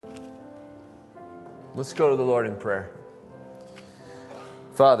Let's go to the Lord in prayer.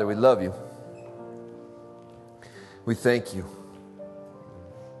 Father, we love you. We thank you.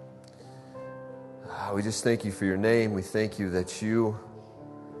 We just thank you for your name. We thank you that you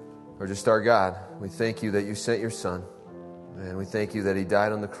are just our God. We thank you that you sent your Son. And we thank you that he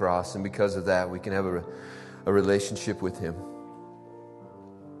died on the cross. And because of that, we can have a relationship with him.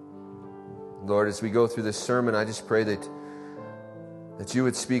 Lord, as we go through this sermon, I just pray that you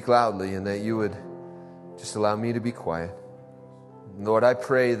would speak loudly and that you would just allow me to be quiet. Lord, I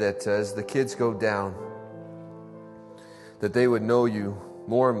pray that as the kids go down, that they would know you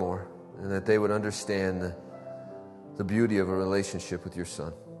more and more, and that they would understand the beauty of a relationship with your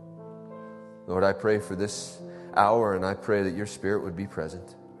Son. Lord, I pray for this hour, and I pray that your Spirit would be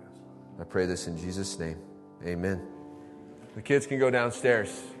present. I pray this in Jesus' name. Amen. The kids can go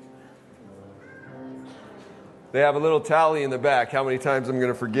downstairs. They have a little tally in the back how many times I'm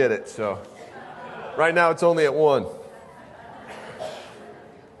going to forget it. So right now it's only at 1.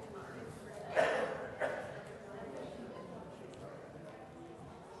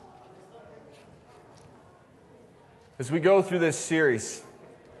 As we go through this series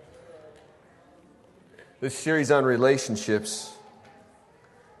on relationships,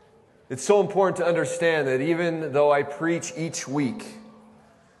 it's so important to understand that even though I preach each week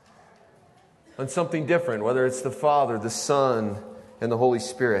on something different, whether it's the Father, the Son, and the Holy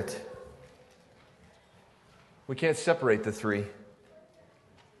Spirit, we can't separate the three.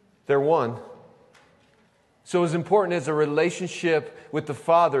 They're one. So as important as a relationship with the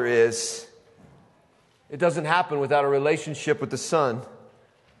Father is, it doesn't happen without a relationship with the Son.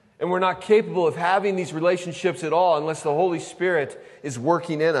 And we're not capable of having these relationships at all unless the Holy Spirit is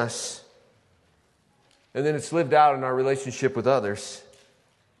working in us. And then it's lived out in our relationship with others.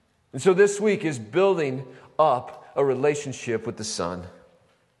 And so this week is building up a relationship with the Son.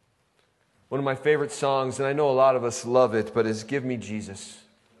 One of my favorite songs, and I know a lot of us love it, but is Give Me Jesus.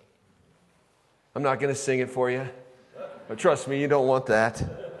 I'm not going to sing it for you, but trust me, you don't want that.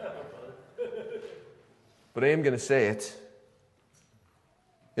 But I am going to say it.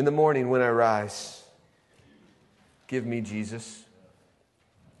 In the morning when I rise, give me Jesus.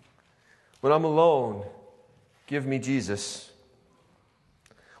 When I'm alone, give me Jesus.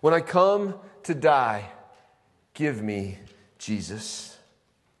 When I come to die, give me Jesus.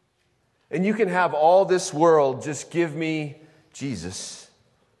 And you can have all this world, just give me Jesus.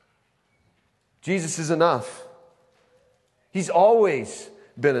 Jesus is enough. He's always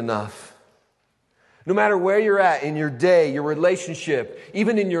been enough. No matter where you're at in your day, your relationship,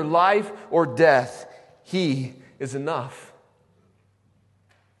 even in your life or death, He is enough.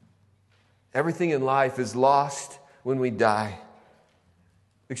 Everything in life is lost when we die,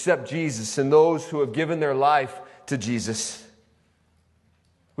 except Jesus and those who have given their life to Jesus.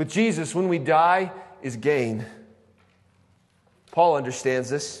 With Jesus, when we die, is gain. Paul understands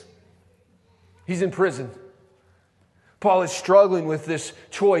this. He's in prison. Paul is struggling with this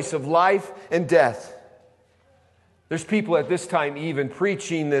choice of life and death. There's people at this time even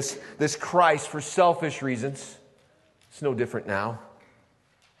preaching this Christ for selfish reasons. It's no different now.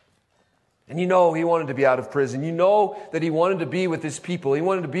 And you know he wanted to be out of prison. You know that he wanted to be with his people. He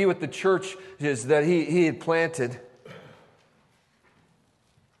wanted to be with the churches that he had planted.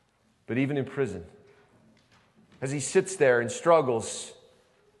 But even in prison, as he sits there and struggles,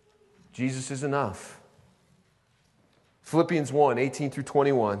 Jesus is enough. Philippians 1, 18 through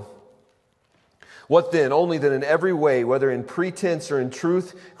 21. What then? Only that in every way, whether in pretense or in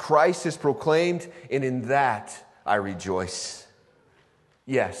truth, Christ is proclaimed, and in that I rejoice.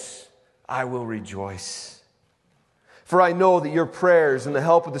 Yes, I will rejoice. For I know that your prayers and the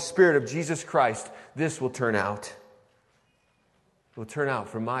help of the Spirit of Jesus Christ, this will turn out. It will turn out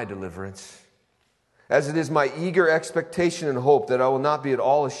for my deliverance. As it is my eager expectation and hope that I will not be at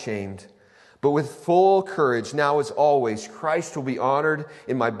all ashamed, but with full courage, now as always, Christ will be honored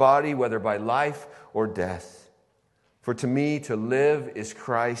in my body, whether by life or death. For to me to live is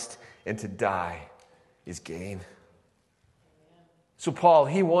Christ, and to die is gain. So Paul,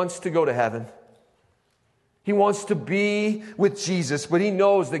 he wants to go to heaven. He wants to be with Jesus, but he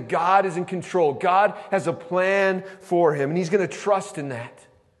knows that God is in control. God has a plan for him, and he's going to trust in that.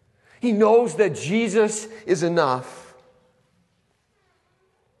 He knows that Jesus is enough.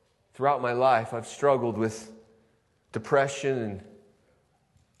 Throughout my life, I've struggled with depression and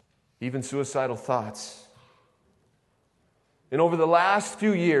even suicidal thoughts. And over the last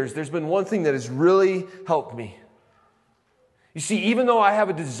few years, there's been one thing that has really helped me. You see, even though I have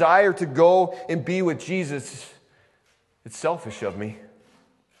a desire to go and be with Jesus, it's selfish of me.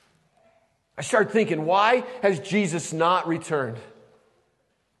 I start thinking, why has Jesus not returned?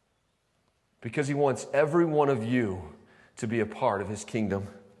 Because He wants every one of you to be a part of His kingdom.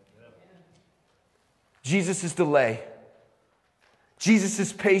 Jesus' delay,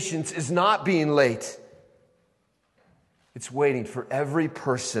 Jesus' patience is not being late. It's waiting for every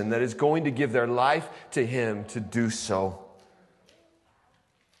person that is going to give their life to Him to do so.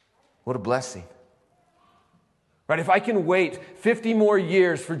 What a blessing. Right? If I can wait 50 more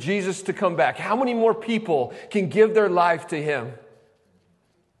years for Jesus to come back, how many more people can give their life to Him?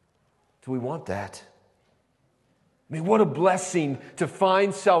 Do we want that? I mean, what a blessing to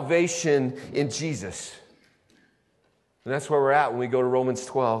find salvation in Jesus. And that's where we're at when we go to Romans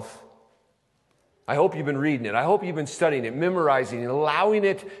 12. I hope you've been reading it. I hope you've been studying it, memorizing it, allowing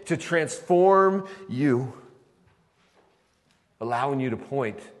it to transform you. Allowing you to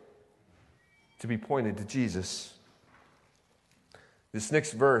be pointed to Jesus. This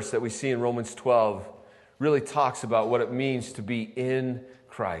next verse that we see in Romans 12 really talks about what it means to be in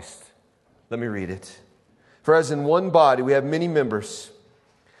Christ. Let me read it. For as in one body we have many members,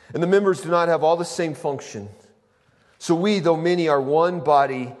 and the members do not have all the same function. So we, though many, are one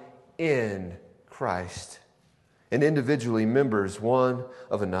body in Christ, and individually members one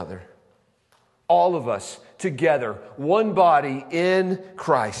of another. All of us together, one body in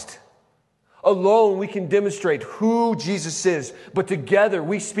Christ. Alone we can demonstrate who Jesus is, but together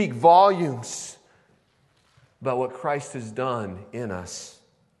we speak volumes about what Christ has done in us.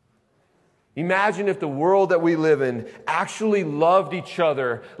 Imagine if the world that we live in actually loved each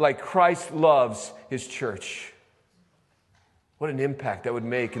other like Christ loves His church. What an impact that would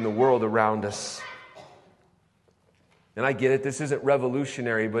make in the world around us. And I get it, this isn't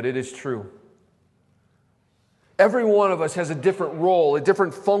revolutionary, but it is true. Every one of us has a different role, a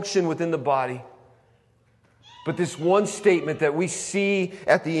different function within the body. But this one statement that we see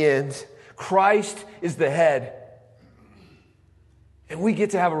at the end, Christ is the head. And we get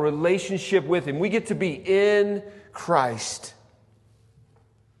to have a relationship with Him. We get to be in Christ.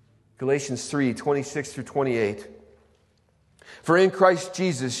 Galatians 3:26-28. For in Christ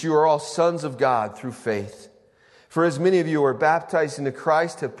Jesus you are all sons of God through faith. For as many of you who are baptized into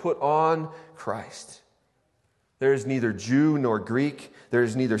Christ have put on Christ. There is neither Jew nor Greek. There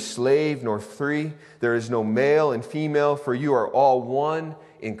is neither slave nor free. There is no male and female, for you are all one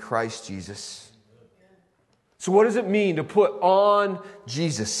in Christ Jesus. So what does it mean to put on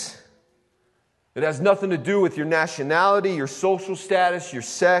Jesus? It has nothing to do with your nationality, your social status, your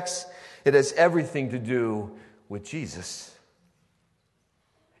sex. It has everything to do with Jesus.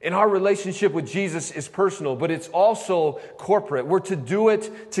 And our relationship with Jesus is personal, but it's also corporate. We're to do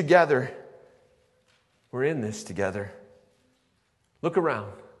it together. We're in this together. Look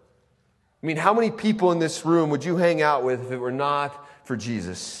around. I mean, how many people in this room would you hang out with if it were not for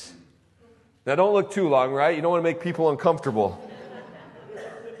Jesus? Now, don't look too long, right? You don't want to make people uncomfortable.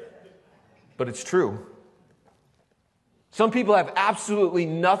 But it's true. Some people have absolutely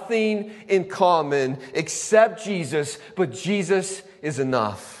nothing in common except Jesus, but Jesus is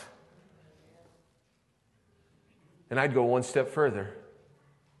enough. And I'd go one step further.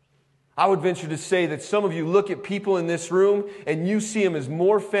 I would venture to say that some of you look at people in this room and you see them as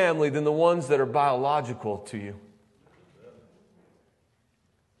more family than the ones that are biological to you.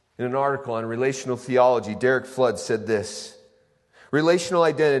 In an article on relational theology, Derek Flood said this: relational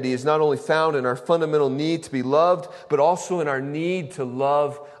identity is not only found in our fundamental need to be loved, but also in our need to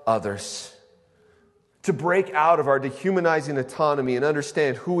love others. To break out of our dehumanizing autonomy and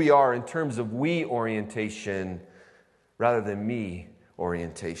understand who we are in terms of we orientation rather than me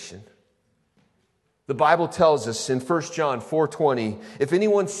orientation. The Bible tells us in 1 John 4:20, if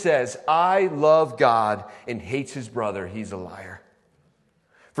anyone says, I love God and hates his brother, he's a liar.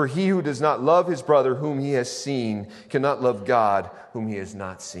 For he who does not love his brother whom he has seen cannot love God whom he has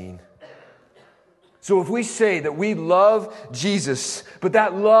not seen. So if we say that we love Jesus, but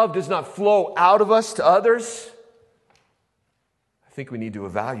that love does not flow out of us to others, I think we need to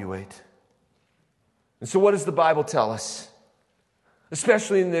evaluate. And so what does the Bible tell us?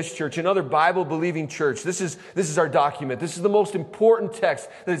 Especially in this church, another Bible-believing church. This is our document. This is the most important text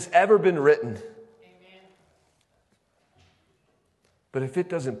that has ever been written. But if it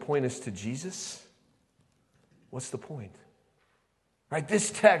doesn't point us to Jesus, what's the point? Right? This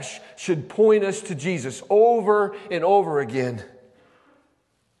text should point us to Jesus over and over again.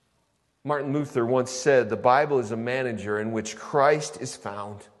 Martin Luther once said, the Bible is a manager in which Christ is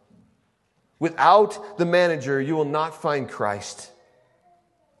found. Without the manager, you will not find Christ.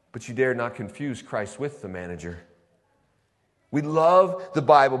 But you dare not confuse Christ with the manager. We love the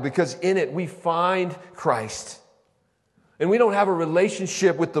Bible because in it we find Christ. And we don't have a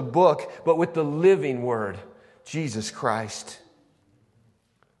relationship with the book, but with the living Word, Jesus Christ.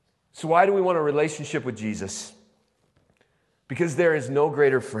 So why do we want a relationship with Jesus? Because there is no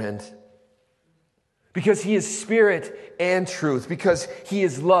greater friend. Because He is spirit and truth. Because He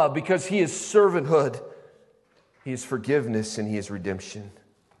is love. Because He is servanthood. He is forgiveness and He is redemption.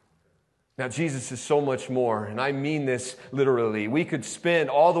 Now, Jesus is so much more, and I mean this literally. We could spend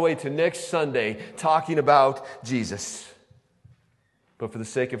all the way to next Sunday talking about Jesus. But for the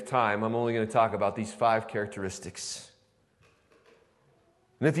sake of time, I'm only going to talk about these 5 characteristics.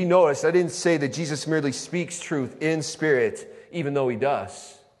 And if you notice, I didn't say that Jesus merely speaks truth in spirit, even though He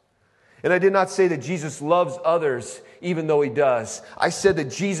does. And I did not say that Jesus loves others, even though He does. I said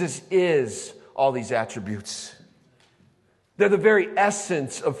that Jesus is all these attributes. They're the very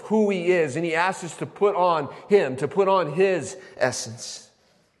essence of who He is, and He asks us to put on Him, to put on His essence.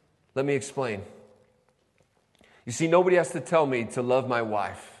 Let me explain. You see, nobody has to tell me to love my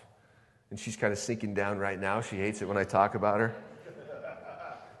wife. And she's kind of sinking down right now. She hates it when I talk about her.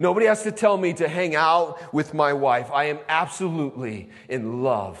 Nobody has to tell me to hang out with my wife. I am absolutely in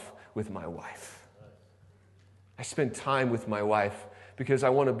love with my wife. I spend time with my wife because I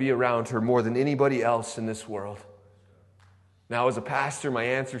want to be around her more than anybody else in this world. Now, as a pastor, my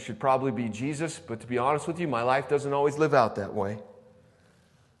answer should probably be Jesus, but to be honest with you, my life doesn't always live out that way.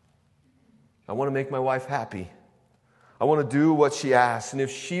 I want to make my wife happy. I want to do what she asks. And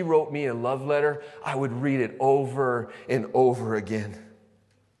if she wrote me a love letter, I would read it over and over again.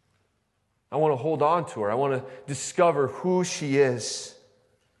 I want to hold on to her. I want to discover who she is.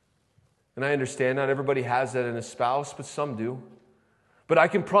 And I understand not everybody has that in a spouse, but some do. But I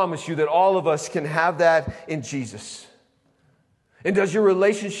can promise you that all of us can have that in Jesus. And does your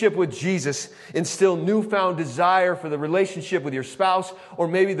relationship with Jesus instill newfound desire for the relationship with your spouse or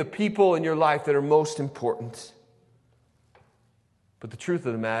maybe the people in your life that are most important? But the truth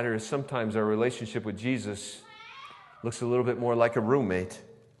of the matter is sometimes our relationship with Jesus looks a little bit more like a roommate.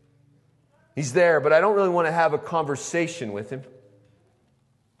 He's there, but I don't really want to have a conversation with Him.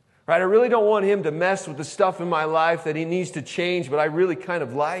 Right? I really don't want Him to mess with the stuff in my life that He needs to change, but I really kind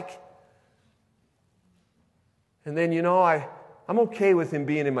of like. And then, I'm okay with Him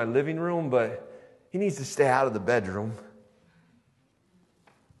being in my living room, but He needs to stay out of the bedroom.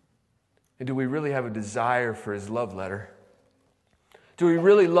 And do we really have a desire for His love letter? Do we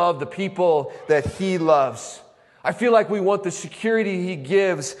really love the people that He loves? I feel like we want the security He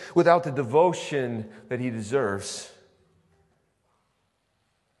gives without the devotion that He deserves.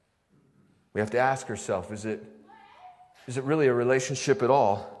 We have to ask ourselves, is it really a relationship at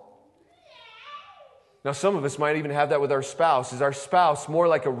all? Now, some of us might even have that with our spouse. Is our spouse more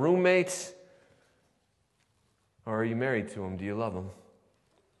like a roommate? Or are you married to him? Do you love him?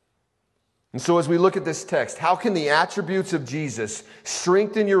 And so as we look at this text, how can the attributes of Jesus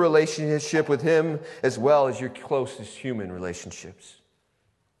strengthen your relationship with Him as well as your closest human relationships?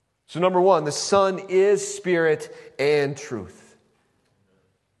 So number 1, the Son is spirit and truth.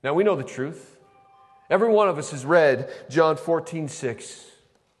 Now we know the truth. Every one of us has read John 14:6.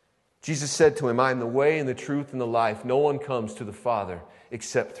 Jesus said to him, I am the way and the truth and the life. No one comes to the Father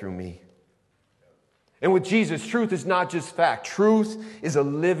except through me. And with Jesus, truth is not just fact. Truth is a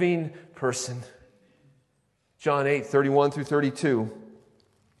living person. John 8:31-32.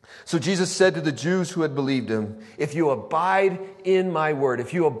 So Jesus said to the Jews who had believed Him, if you abide in my word,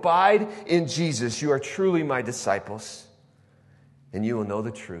 if you abide in Jesus, you are truly my disciples. And you will know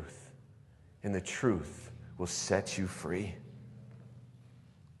the truth, and the truth will set you free.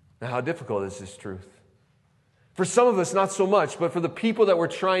 Now, how difficult is this truth? For some of us, not so much, but for the people that we're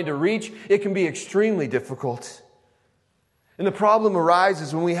trying to reach, it can be extremely difficult. And the problem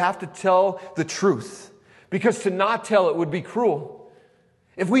arises when we have to tell the truth, because to not tell it would be cruel.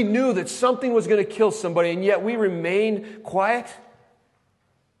 If we knew that something was going to kill somebody and yet we remain quiet,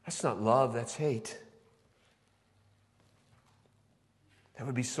 that's not love, that's hate. That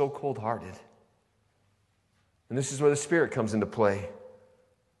would be so cold-hearted. And this is where the Spirit comes into play.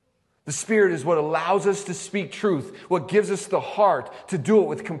 The Spirit is what allows us to speak truth, what gives us the heart to do it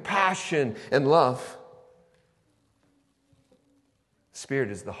with compassion and love. The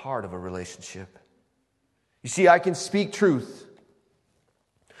Spirit is the heart of a relationship. You see, I can speak truth,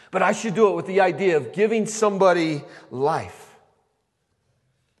 but I should do it with the idea of giving somebody life.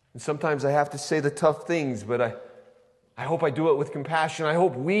 And sometimes I have to say the tough things, but I hope I do it with compassion. I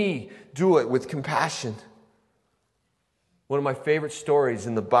hope we do it with compassion. One of my favorite stories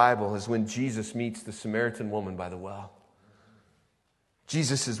in the Bible is when Jesus meets the Samaritan woman by the well.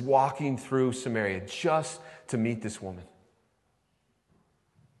 Jesus is walking through Samaria just to meet this woman.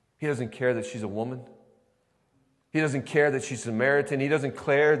 He doesn't care that she's a woman. He doesn't care that she's Samaritan. He doesn't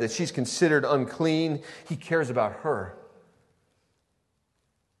care that she's considered unclean. He cares about her.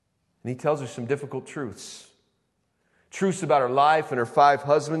 And he tells her some difficult truths. Truths about her life and her 5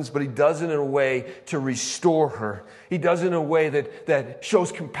 husbands, but he does it in a way to restore her. He does it in a way that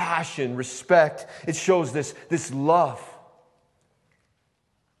shows compassion, respect. It shows this love.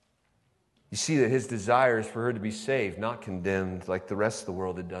 You see that his desire is for her to be saved, not condemned like the rest of the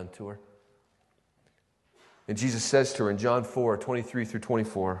world had done to her. And Jesus says to her in John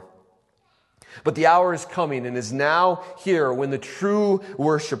 4:23-24, "But the hour is coming and is now here when the true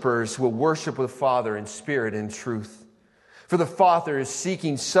worshipers will worship the Father in spirit and truth. For the Father is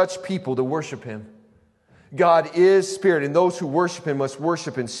seeking such people to worship him. God is spirit, and those who worship him must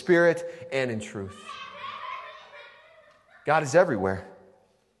worship in spirit and in truth." God is everywhere.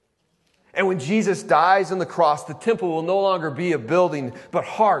 And when Jesus dies on the cross, the temple will no longer be a building, but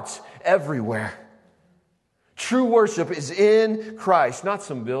hearts everywhere. True worship is in Christ, not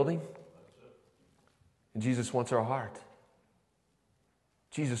some building. And Jesus wants our heart.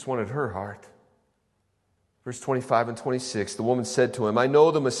 Jesus wanted her heart. Verse 25 and 26, the woman said to him, "I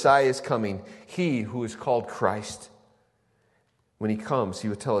know the Messiah is coming, he who is called Christ. When he comes, he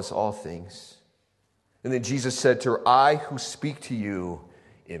will tell us all things." And then Jesus said to her, "I who speak to you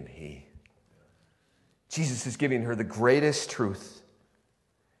am he." Jesus is giving her the greatest truth.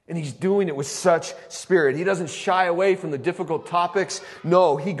 And he's doing it with such spirit. He doesn't shy away from the difficult topics.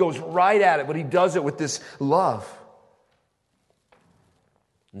 No, he goes right at it, but he does it with this love.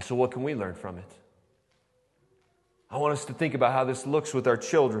 And so what can we learn from it? I want us to think about how this looks with our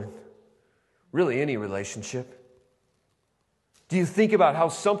children. Really, any relationship. Do you think about how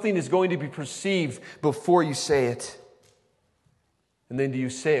something is going to be perceived before you say it? And then do you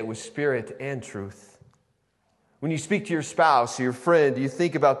say it with spirit and truth? When you speak to your spouse or your friend, do you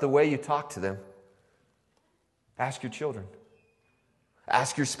think about the way you talk to them? Ask your children.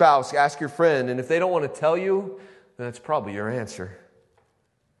 Ask your spouse, ask your friend, and if they don't want to tell you, then that's probably your answer.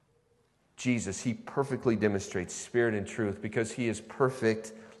 Jesus, he perfectly demonstrates spirit and truth because he is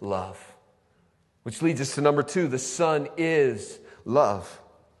perfect love. Which leads us to number 2, the Son is love.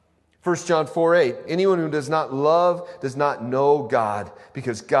 1 John 4:8, anyone who does not love does not know God,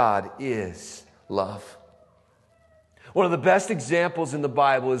 because God is love. One of the best examples in the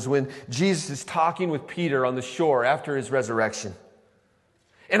Bible is when Jesus is talking with Peter on the shore after his resurrection.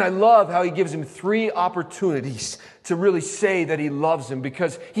 And I love how he gives him 3 opportunities to really say that he loves him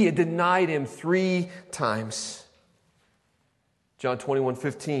because he had denied him 3 times. John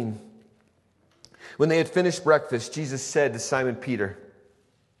 21:15. When they had finished breakfast, Jesus said to Simon Peter,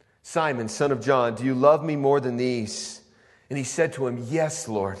 "Simon, son of John, do you love me more than these?" And he said to him, "Yes,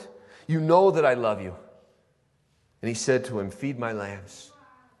 Lord, you know that I love you." And he said to him, "Feed my lambs."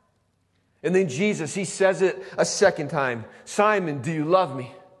 And then Jesus, he says it a second time, "Simon, do you love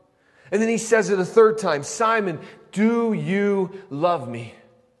me?" And then he says it a third time, "Simon, do you love me?"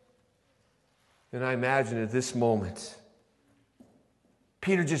 And I imagine at this moment,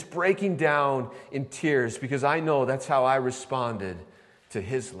 Peter just breaking down in tears because I know that's how I responded to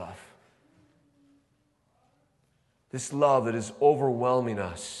his love. This love that is overwhelming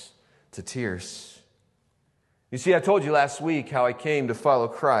us to tears. You see, I told you last week how I came to follow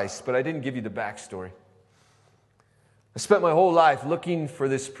Christ, but I didn't give you the backstory. I spent my whole life looking for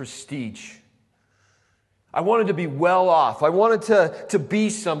this prestige. I wanted to be well off. I wanted to be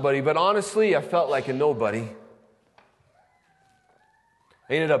somebody, but honestly, I felt like a nobody.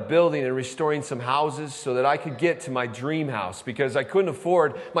 I ended up building and restoring some houses so that I could get to my dream house because I couldn't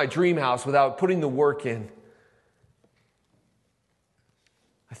afford my dream house without putting the work in.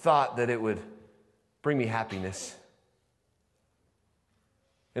 I thought that it would bring me happiness.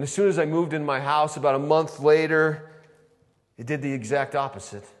 And as soon as I moved in my house, about a month later, it did the exact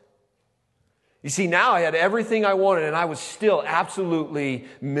opposite. You see, now I had everything I wanted, and I was still absolutely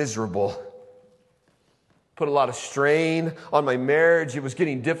miserable. Put a lot of strain on my marriage. It was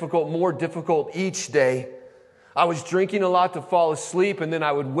getting difficult, more difficult each day. I was drinking a lot to fall asleep, and then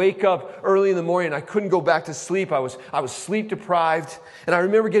I would wake up early in the morning, and I couldn't go back to sleep. I was sleep deprived, and I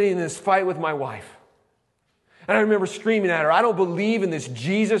remember getting in this fight with my wife. And I remember screaming at her, "I don't believe in this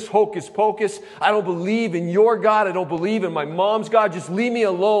Jesus hocus pocus. I don't believe in your God. I don't believe in my mom's God. Just leave me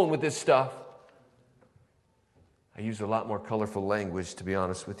alone with this stuff." I used a lot more colorful language, to be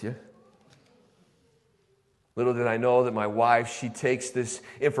honest with you. Little did I know that my wife, she takes this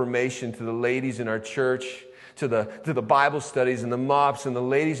information to the ladies in our church, to the Bible studies and the MOPS, and the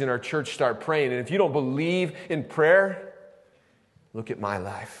ladies in our church start praying. And if you don't believe in prayer, look at my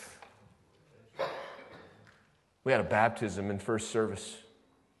life. We had a baptism in first service.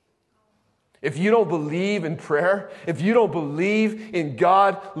 If you don't believe in prayer, if you don't believe in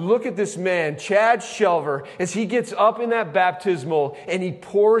God, look at this man, Chad Shelver, as he gets up in that baptismal and he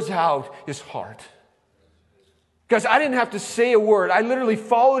pours out his heart. Guys, I didn't have to say a word. I literally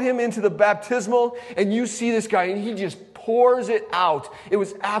followed him into the baptismal, and you see this guy, and he just pours it out. It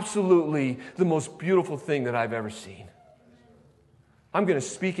was absolutely the most beautiful thing that I've ever seen. I'm going to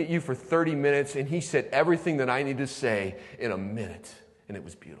speak at you for 30 minutes, and he said everything that I need to say in a minute, and it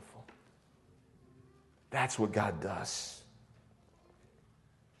was beautiful. That's what God does.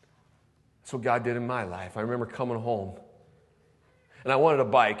 That's what God did in my life. I remember coming home, and I wanted a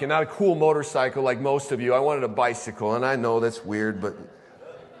bike, and not a cool motorcycle like most of you. I wanted a bicycle, and I know that's weird, but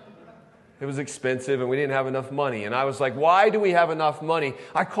it was expensive, and we didn't have enough money. And I was like, why do we have enough money?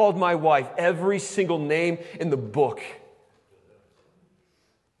 I called my wife every single name in the book.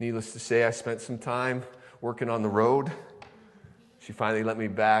 Needless to say, I spent some time working on the road. She finally let me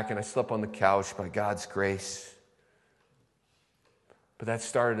back, and I slept on the couch by God's grace. But that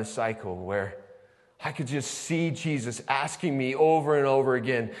started a cycle where I could just see Jesus asking me over and over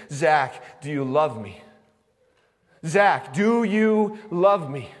again, Zach, do you love me? Zach, do you love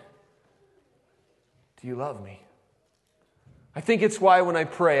me? Do you love me? I think it's why when I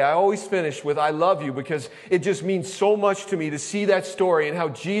pray, I always finish with I love you, because it just means so much to me to see that story and how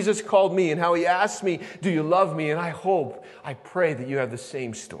Jesus called me and how he asked me, do you love me? And I pray that you have the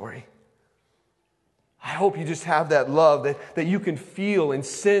same story. I hope you just have that love, that you can feel and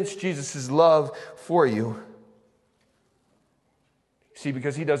sense Jesus' love for you. See,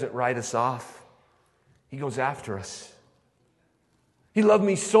 because he doesn't write us off. He goes after us. He loved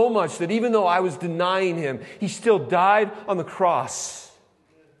me so much that even though I was denying him, he still died on the cross.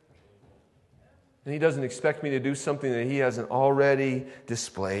 And he doesn't expect me to do something that he hasn't already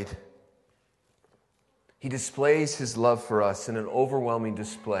displayed. He displays his love for us in an overwhelming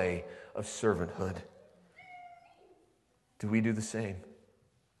display of servanthood. Do we do the same?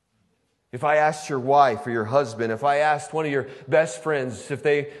 If I asked your wife or your husband, if I asked one of your best friends if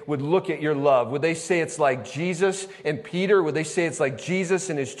they would look at your love, would they say it's like Jesus and Peter? Would they say it's like Jesus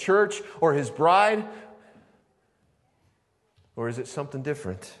and his church or his bride? Or is it something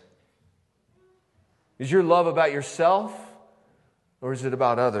different? Is your love about yourself or is it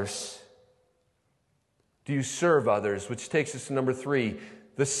about others? Do you serve others? Which takes us to number 3.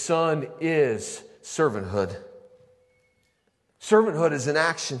 The Son is servanthood. Servanthood is an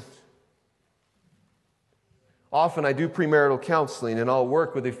action. Often I do premarital counseling, and I'll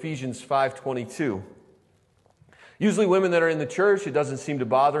work with Ephesians 5:22. Usually women that are in the church, it doesn't seem to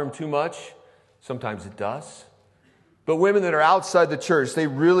bother them too much. Sometimes it does. But women that are outside the church, they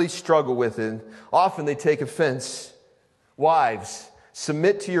really struggle with it. Often they take offense. Wives,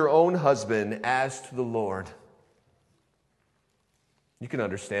 submit to your own husband as to the Lord. You can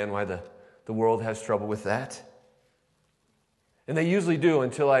understand why the world has trouble with that. And they usually do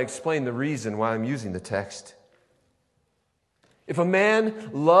until I explain the reason why I'm using the text. If a man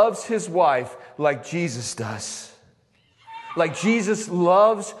loves his wife like Jesus does, like Jesus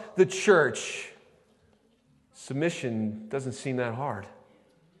loves the church, submission doesn't seem that hard.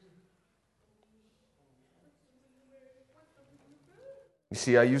 You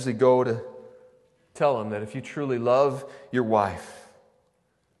see, I usually go to tell them that if you truly love your wife,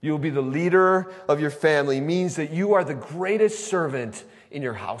 you will be the leader of your family. It means that you are the greatest servant in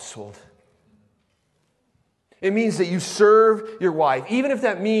your household. It means that you serve your wife, even if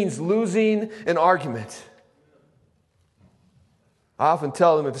that means losing an argument. I often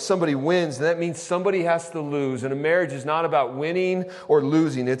tell them if somebody wins, then that means somebody has to lose. And a marriage is not about winning or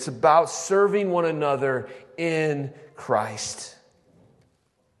losing. It's about serving one another in Christ.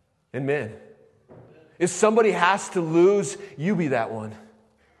 And men, if somebody has to lose, you be that one.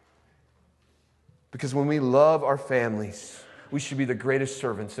 Because when we love our families, we should be the greatest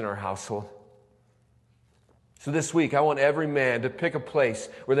servants in our household. So this week, I want every man to pick a place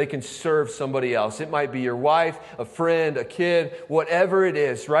where they can serve somebody else. It might be your wife, a friend, a kid, whatever it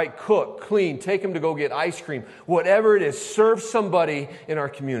is, right? Cook, clean, take them to go get ice cream. Whatever it is, serve somebody in our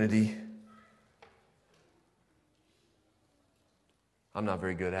community. I'm not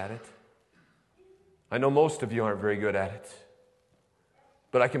very good at it. I know most of you aren't very good at it.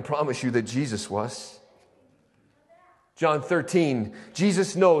 But I can promise you that Jesus was. John 13,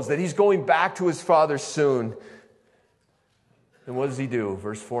 Jesus knows that he's going back to his Father soon. And what does he do?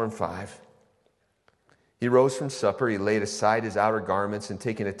 Verse 4 and 5. He rose from supper, he laid aside his outer garments, and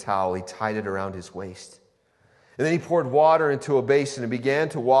taking a towel, he tied it around his waist. And then he poured water into a basin and began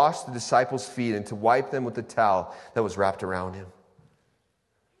to wash the disciples' feet and to wipe them with the towel that was wrapped around him.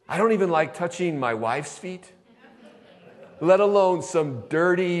 I don't even like touching my wife's feet. let alone some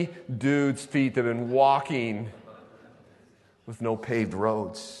dirty dude's feet that have been walking with no paved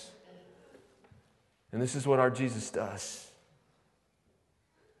roads. And this is what our Jesus does.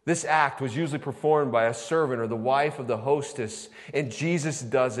 This act was usually performed by a servant or the wife of the hostess, and Jesus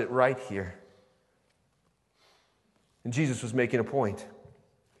does it right here. And Jesus was making a point.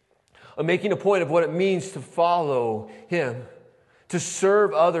 Making a point of what it means to follow Him, to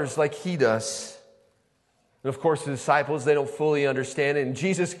serve others like He does. And of course, the disciples, they don't fully understand it. And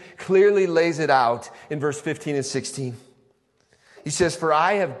Jesus clearly lays it out in verse 15 and 16. He says, "For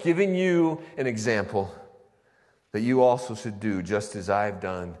I have given you an example that you also should do just as I have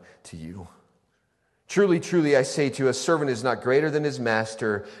done to you. Truly, truly, I say to you, a servant is not greater than his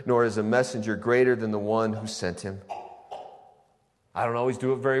master, nor is a messenger greater than the one who sent him." I don't always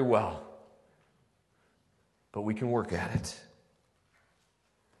do it very well, but we can work at it.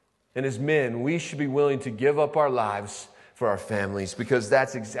 And as men, we should be willing to give up our lives for our families, because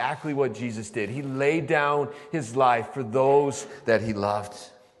that's exactly what Jesus did. He laid down His life for those that He loved.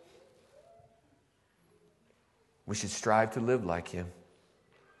 We should strive to live like Him.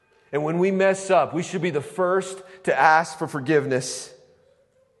 And when we mess up, we should be the first to ask for forgiveness.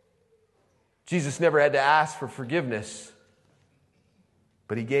 Jesus never had to ask for forgiveness,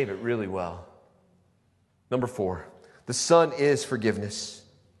 but He gave it really well. Number 4, the Son is forgiveness.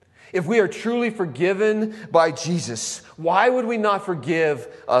 If we are truly forgiven by Jesus, why would we not forgive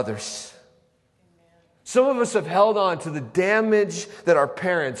others? Some of us have held on to the damage that our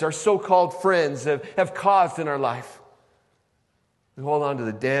parents, our so-called friends, have caused in our life. We hold on to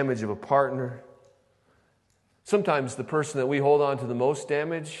the damage of a partner. Sometimes the person that we hold on to the most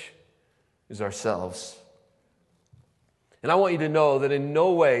damage is ourselves. And I want you to know that in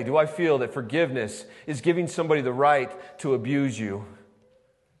no way do I feel that forgiveness is giving somebody the right to abuse you.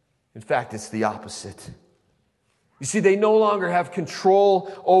 In fact, it's the opposite. You see, they no longer have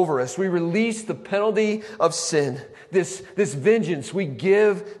control over us. We release the penalty of sin. This vengeance we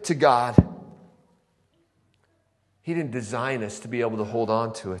give to God. He didn't design us to be able to hold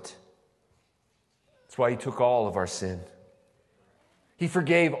on to it. That's why He took all of our sin. He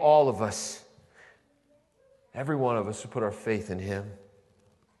forgave all of us. Every one of us who put our faith in Him.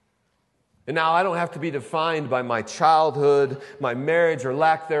 And now I don't have to be defined by my childhood, my marriage or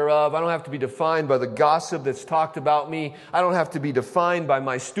lack thereof. I don't have to be defined by the gossip that's talked about me. I don't have to be defined by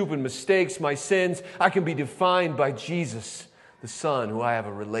my stupid mistakes, my sins. I can be defined by Jesus, the Son, who I have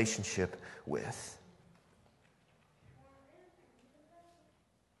a relationship with.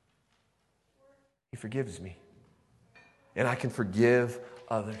 He forgives me. And I can forgive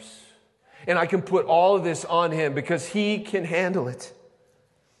others. And I can put all of this on Him because He can handle it.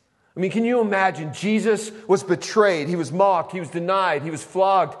 I mean, can you imagine? Jesus was betrayed. He was mocked. He was denied. He was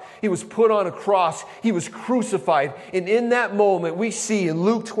flogged. He was put on a cross. He was crucified. And in that moment, we see in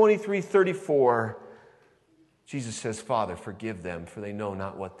Luke 23:34, Jesus says, "Father, forgive them, for they know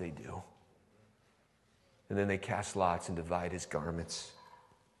not what they do." And then they cast lots and divide His garments.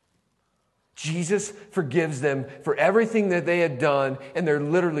 Jesus forgives them for everything that they had done, and they're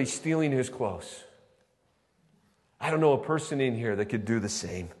literally stealing His clothes. I don't know a person in here that could do the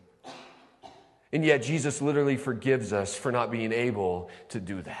same. And yet Jesus literally forgives us for not being able to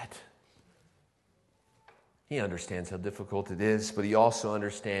do that. He understands how difficult it is, but He also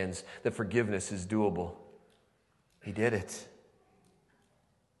understands that forgiveness is doable. He did it.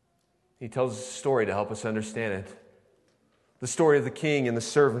 He tells us a story to help us understand it. The story of the king and the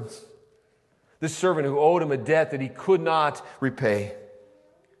servants. This servant who owed him a debt that he could not repay.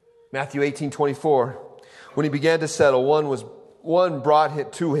 Matthew 18:24. When he began to settle, one brought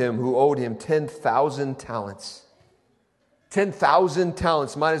it to him who owed him 10,000 talents. 10,000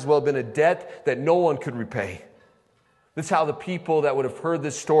 talents might as well have been a debt that no one could repay. That's how the people that would have heard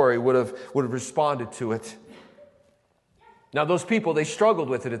this story would have responded to it. Now those people, they struggled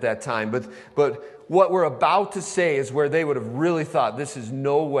with it at that time, but what we're about to say is where they would have really thought, this is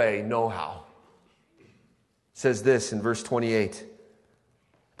no way, no how. It says this in verse 28.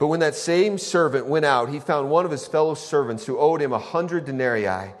 But when that same servant went out, he found one of his fellow servants who owed him 100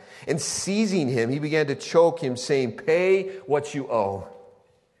 denarii. And seizing him, he began to choke him, saying, "Pay what you owe."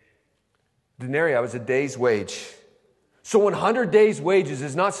 Denarii was a day's wage. So 100 days' wages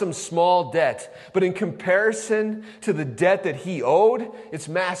is not some small debt, but in comparison to the debt that he owed, it's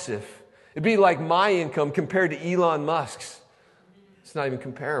massive. It'd be like my income compared to Elon Musk's. It's not even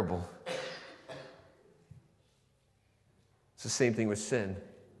comparable. It's the same thing with sin.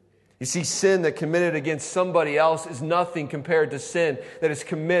 You see, sin that committed against somebody else is nothing compared to sin that is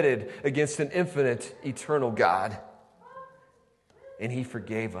committed against an infinite, eternal God. And He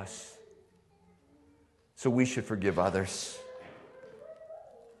forgave us. So we should forgive others.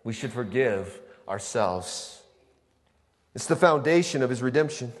 We should forgive ourselves. It's the foundation of His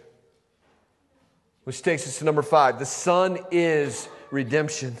redemption. Which takes us to number 5. The Son is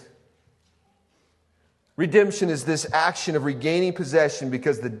redemption. Redemption is this action of regaining possession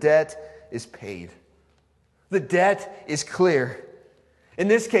because the debt is paid. The debt is clear. In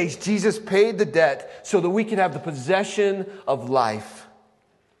this case, Jesus paid the debt so that we could have the possession of life.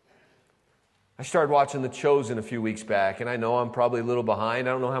 I started watching The Chosen a few weeks back, and I know I'm probably a little behind.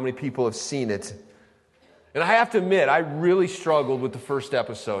 I don't know how many people have seen it. And I have to admit, I really struggled with the first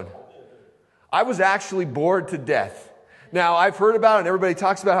episode. I was actually bored to death. Now, I've heard about it, and everybody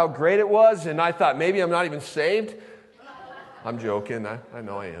talks about how great it was, and I thought, maybe I'm not even saved. I'm joking. I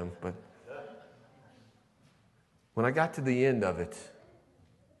know I am. But when I got to the end of it,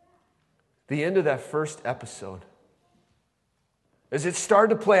 the end of that first episode, as it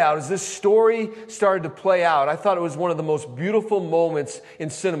started to play out, as this story started to play out, I thought it was one of the most beautiful moments in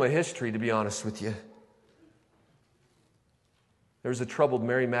cinema history, to be honest with you. There was a troubled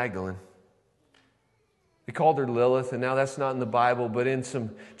Mary Magdalene. They called her Lilith, and now that's not in the Bible, but in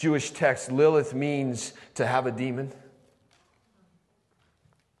some Jewish texts, Lilith means to have a demon.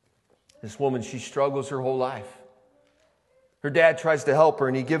 This woman, she struggles her whole life. Her dad tries to help her,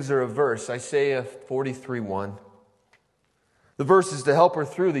 and he gives her a verse, Isaiah 43:1. The verse is to help her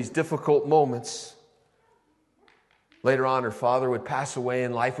through these difficult moments. Later on, her father would pass away,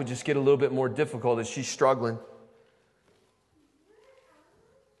 and life would just get a little bit more difficult as she's struggling.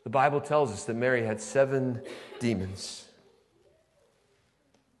 The Bible tells us that Mary had 7 demons.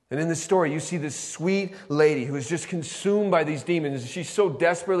 And in this story, you see this sweet lady who is just consumed by these demons. She's so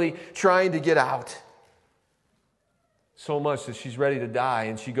desperately trying to get out. So much that she's ready to die,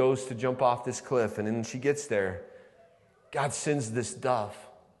 and she goes to jump off this cliff. And then she gets there, God sends this dove.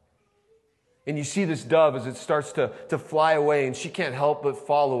 And you see this dove as it starts to fly away, and she can't help but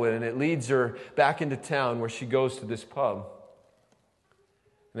follow it. And it leads her back into town where she goes to this pub.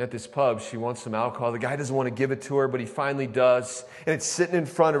 And at this pub, she wants some alcohol. The guy doesn't want to give it to her, but he finally does. And it's sitting in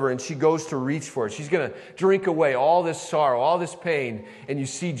front of her, and she goes to reach for it. She's going to drink away all this sorrow, all this pain. And you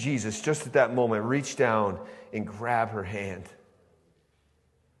see Jesus, just at that moment, reach down and grab her hand.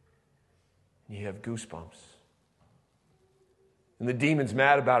 And you have goosebumps. And the demon's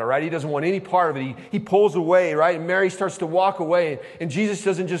mad about it, right? He doesn't want any part of it. He pulls away, right? And Mary starts to walk away. And Jesus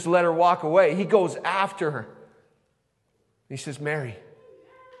doesn't just let her walk away. He goes after her. He says, Mary.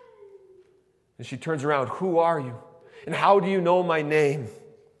 And she turns around, who are you? And how do you know my name?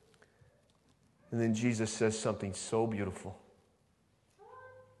 And then Jesus says something so beautiful.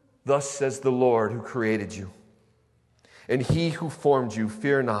 Thus says the Lord who created you, and He who formed you,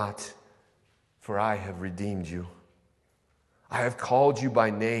 fear not, for I have redeemed you. I have called you by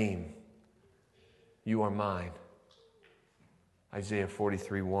name. You are mine. Isaiah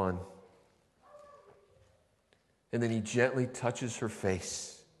 43:1. And then He gently touches her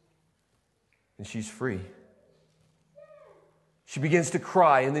face. And she's free. She begins to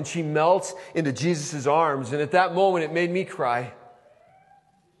cry, and then she melts into Jesus' arms. And at that moment, it made me cry.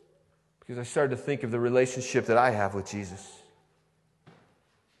 Because I started to think of the relationship that I have with Jesus.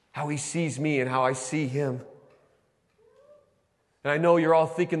 How He sees me and how I see Him. And I know you're all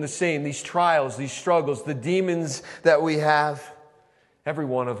thinking the same. These trials, these struggles, the demons that we have. Every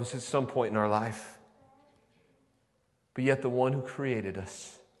one of us at some point in our life. But yet the one who created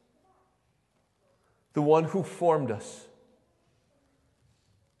us, the one who formed us,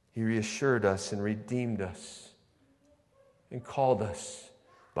 He reassured us and redeemed us and called us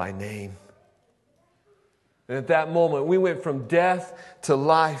by name. And at that moment, we went from death to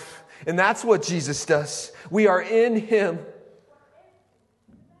life. And that's what Jesus does. We are in Him.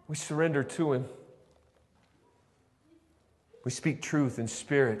 We surrender to Him. We speak truth in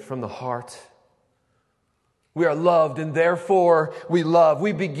spirit from the heart. We are loved, and therefore we love.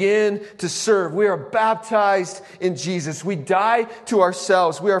 We begin to serve. We are baptized in Jesus. We die to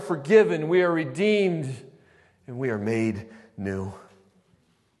ourselves. We are forgiven. We are redeemed. And we are made new.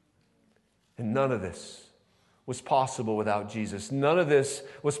 And none of this was possible without Jesus. None of this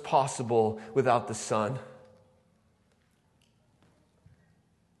was possible without the Son.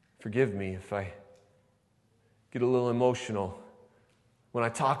 Forgive me if I get a little emotional when I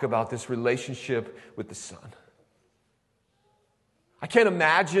talk about this relationship with the Son. I can't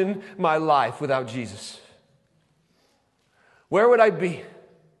imagine my life without Jesus. Where would I be?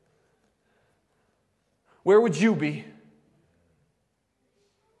 Where would you be?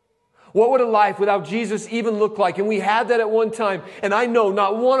 What would a life without Jesus even look like? And we had that at one time. And I know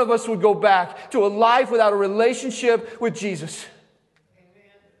not one of us would go back to a life without a relationship with Jesus.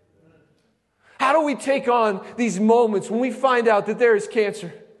 How do we take on these moments when we find out that there is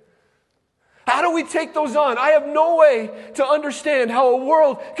cancer? How do we take those on? I have no way to understand how a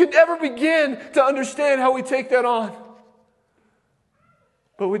world could ever begin to understand how we take that on.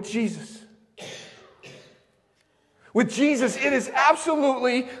 But with Jesus, it is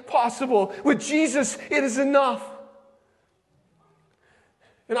absolutely possible. With Jesus, it is enough.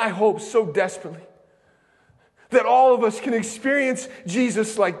 And I hope so desperately that all of us can experience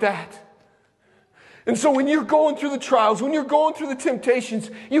Jesus like that. And so when you're going through the trials, when you're going through the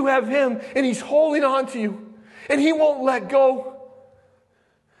temptations, you have Him and He's holding on to you and He won't let go.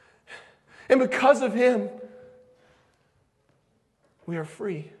 And because of Him, we are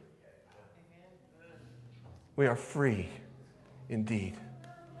free. We are free indeed.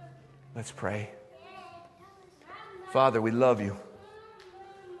 Let's pray. Father, we love you.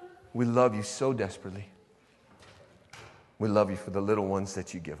 We love you so desperately. We love you for the little ones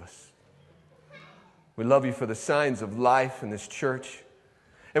that you give us. We love you for the signs of life in this church.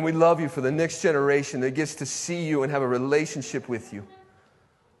 And we love you for the next generation that gets to see you and have a relationship with you.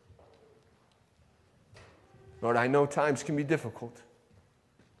 Lord, I know times can be difficult.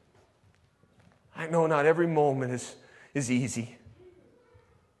 I know not every moment is easy.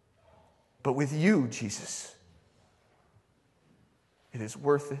 But with you, Jesus, it is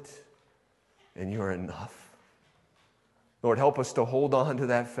worth it, and you're enough. Lord, help us to hold on to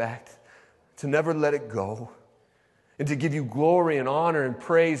that fact, to never let it go, and to give you glory and honor and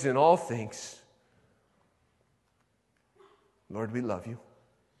praise in all things. Lord, we love you,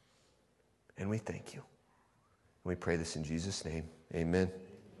 and we thank you. And we pray this in Jesus' name. Amen.